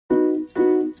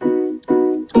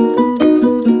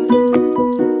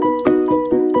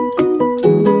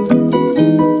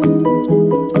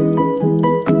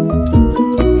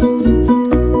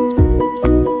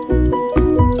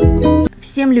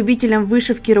любителям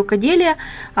вышивки и рукоделия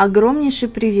огромнейший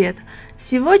привет!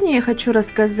 Сегодня я хочу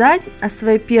рассказать о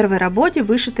своей первой работе,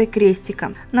 вышитой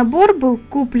крестиком. Набор был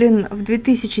куплен в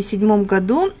 2007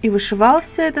 году и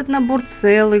вышивался этот набор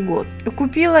целый год.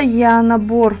 Купила я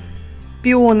набор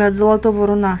пионы от золотого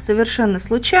руна совершенно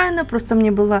случайно, просто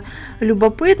мне было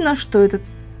любопытно, что это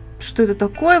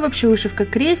такое вообще вышивка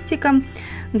крестиком.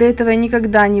 До этого я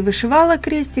никогда не вышивала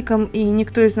крестиком, и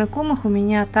никто из знакомых у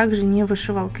меня также не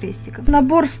вышивал крестиком.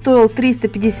 Набор стоил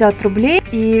 350 рублей,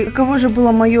 и каково же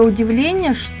было мое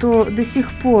удивление, что до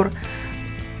сих пор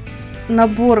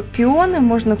набор пионы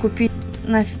можно купить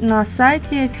на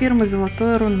сайте фирмы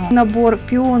 «Золотое РУНО». Набор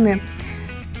пионы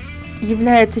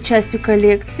является частью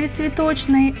коллекции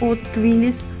цветочной от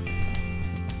Твилис.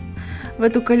 В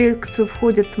эту коллекцию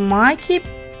входят маки,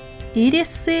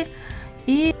 ирисы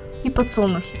и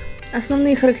подсолнухи.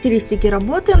 Основные характеристики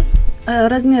работы: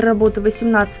 размер работы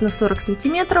 18 на 40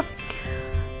 сантиметров,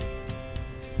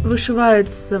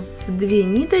 вышивается в 2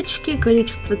 ниточки,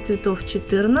 количество цветов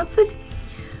 14,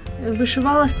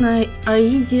 вышивалась на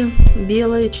аиде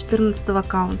белой 14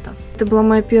 каунта. Это была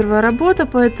моя первая работа,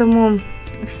 поэтому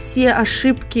все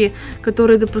ошибки,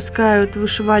 которые допускают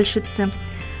вышивальщицы,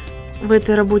 в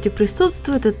этой работе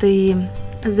присутствуют. Это и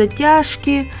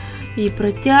затяжки, и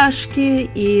протяжки,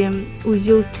 и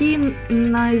узелки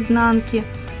на изнанке,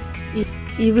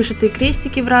 и вышитые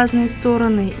крестики в разные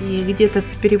стороны, и где-то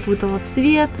перепутала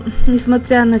цвет.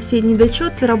 Несмотря на все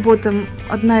недочеты, работа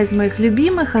одна из моих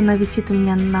любимых, она висит у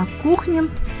меня на кухне,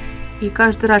 и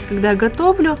каждый раз, когда я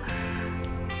готовлю,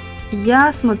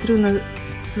 я смотрю на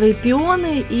свои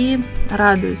пионы и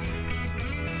радуюсь.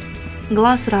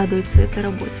 Глаз радуется этой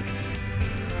работе.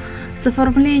 С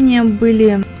оформлением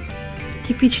были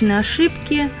типичные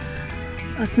ошибки.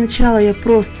 Сначала я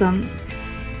просто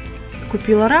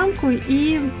купила рамку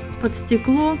и под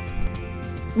стекло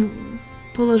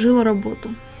положила работу.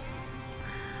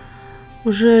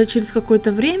 Уже через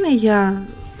какое-то время я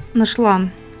нашла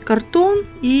картон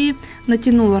и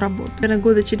натянула работу. Наверное,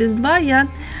 года через 2 я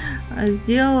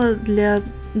сделала для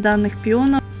данных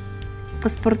пионов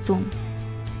паспорту.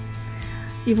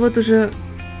 И вот уже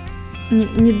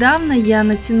недавно я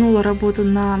натянула работу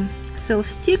на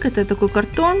селф-стик, это такой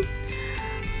картон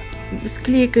с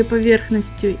клейкой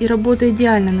поверхностью, и работа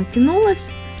идеально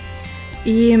натянулась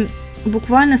и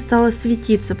буквально стала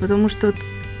светиться, потому что вот,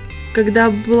 когда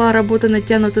была работа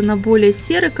натянута на более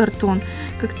серый картон,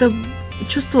 как-то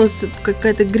чувствовался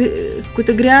какой-то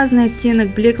грязный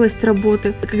оттенок, блеклость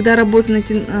работы. Когда работа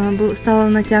стала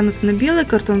натянута на белый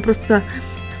картон, просто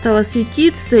стала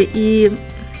светиться, и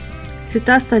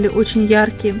цвета стали очень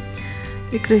яркие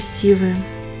и красивые.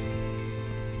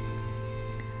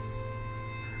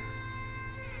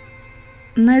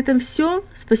 На этом все.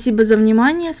 Спасибо за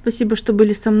внимание, спасибо, что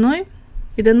были со мной,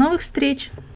 и до новых встреч!